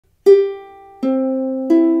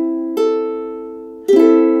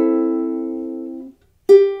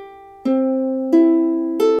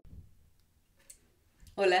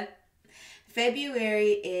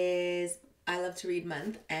February is I Love to Read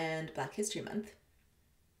Month and Black History Month.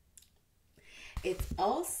 It's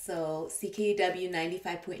also CKUW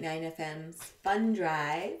 95.9 FM's Fun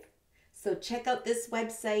Drive. So check out this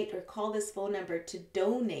website or call this phone number to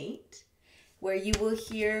donate, where you will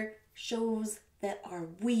hear shows that are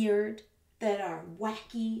weird, that are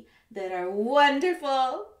wacky, that are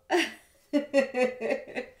wonderful.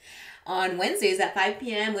 On Wednesdays at 5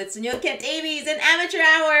 p.m. with Senor Kent Davies, an amateur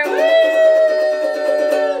hour. Woo!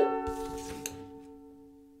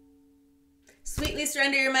 Sweetly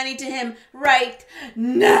surrender your money to him right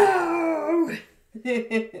now.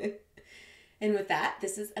 And with that,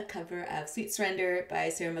 this is a cover of Sweet Surrender by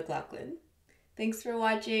Sarah McLachlan. Thanks for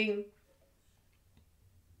watching.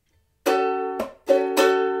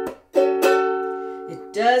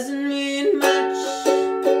 It doesn't mean much.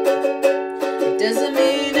 It doesn't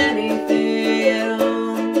mean anything at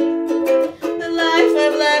all. The life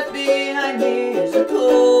I've left behind me is a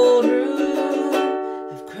cold room.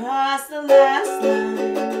 I've crossed the last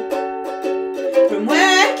line from where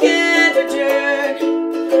I can't return.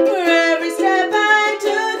 For every step I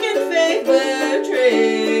took in faith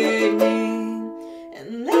betrayed me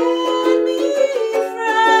and led me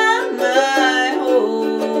from my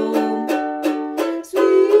home. Sweet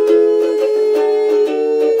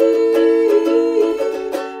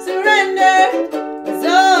surrender is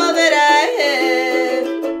all that I have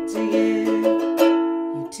to give.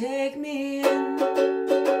 You take me in,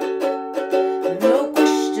 no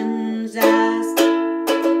questions asked.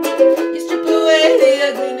 You strip away the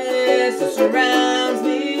ugliness that surrounds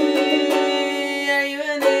me. Are you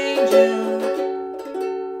an angel?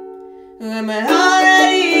 Or am I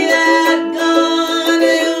already that gone?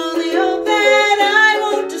 I only hope that I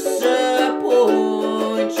won't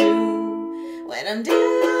disappoint you when I'm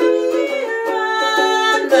down here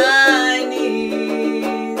on my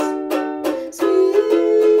knees. Sweet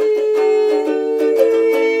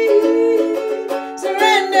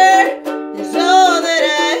surrender is all that I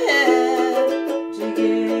have to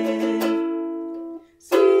give.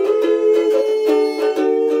 Sweet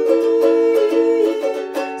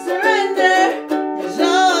surrender is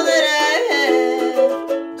all that I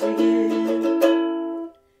have to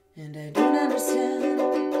give. And I don't understand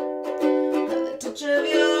how the touch of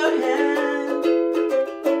your hand,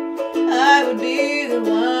 I would be the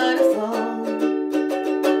one to fall.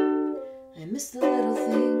 I miss the little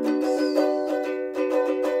things.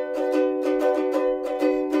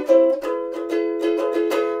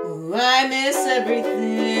 Oh, I miss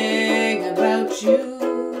everything about you.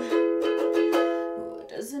 Oh, it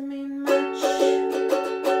doesn't mean much.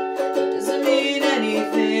 It doesn't mean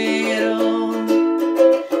anything at all.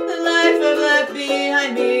 The life I've left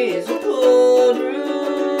behind me is a cold room.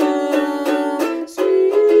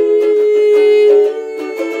 Sweet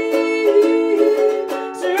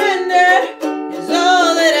surrender is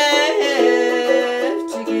all that I have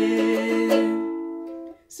to give.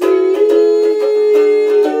 Sweet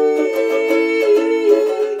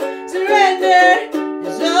surrender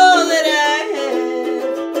is all that I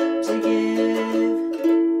have to give.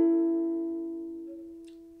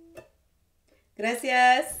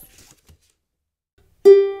 Gracias.